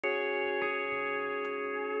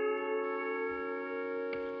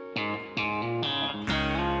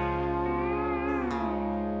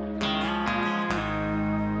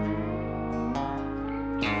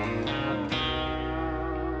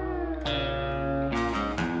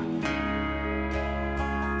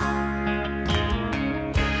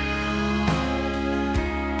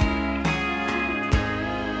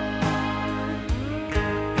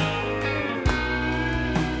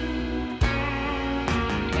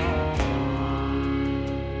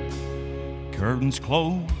curtains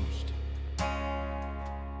closed,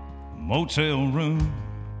 motel room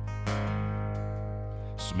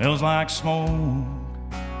smells like smoke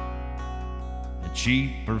and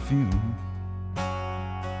cheap perfume.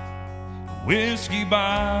 A whiskey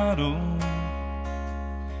bottle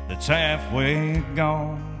that's halfway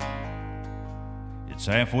gone, it's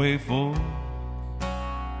halfway full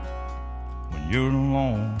when you're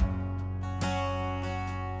alone.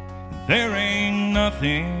 There ain't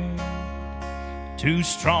nothing too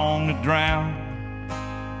strong to drown.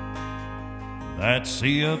 That's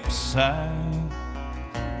the upside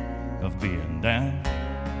of being down.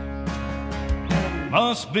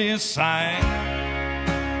 Must be a sight,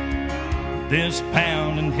 this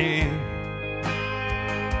pounding head,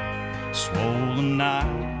 swollen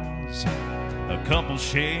eyes, a couple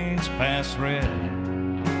shades past red.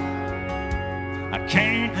 I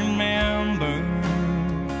can't remember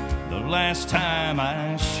the last time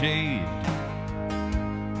I shaved.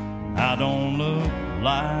 I don't look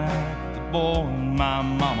like the boy my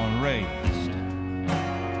mama raised,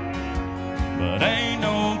 but ain't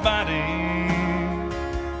nobody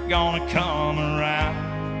gonna come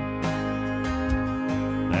around.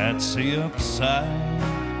 That's the upside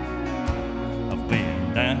of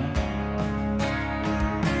being down.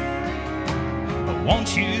 But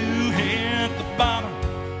once you hit the bottom,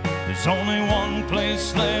 there's only one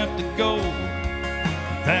place left to go.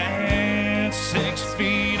 That's 6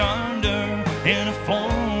 feet under in a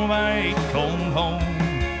 4x8 cold home,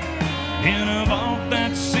 in a vault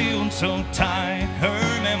that's sealed so tight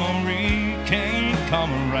her memory can't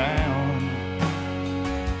come around.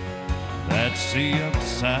 That's the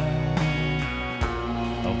upside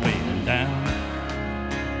of being down.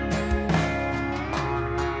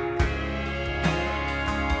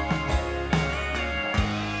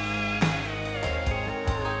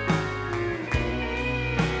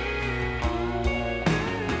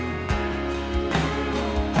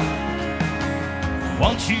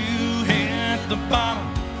 Once you hit the bottom,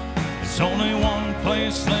 there's only one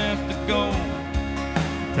place left to go.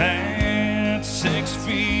 That's 6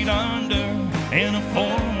 feet under in a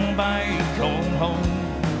 4x8 cold home,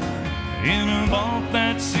 in a vault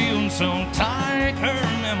that's sealed so tight her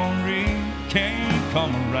memory can't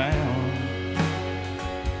come around.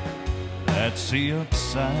 That's the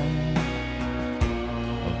upside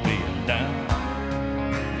of being down.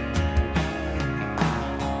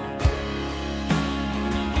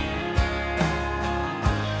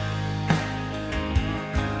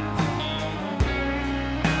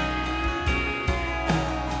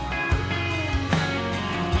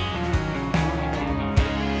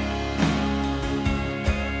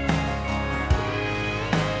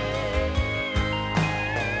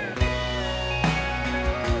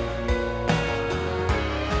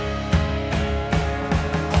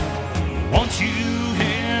 Once you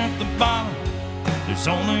hit the bottom, there's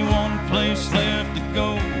only one place left to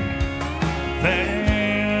go.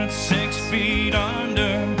 That's 6 feet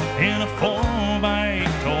under in a 4x8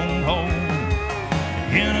 cold home,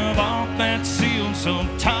 in a vault that's sealed so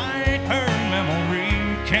tight her memory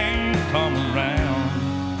can't come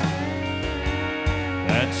around.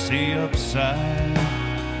 That's the upside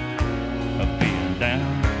of being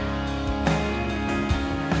down.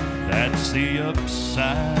 That's the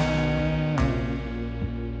upside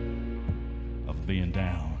of being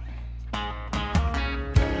down.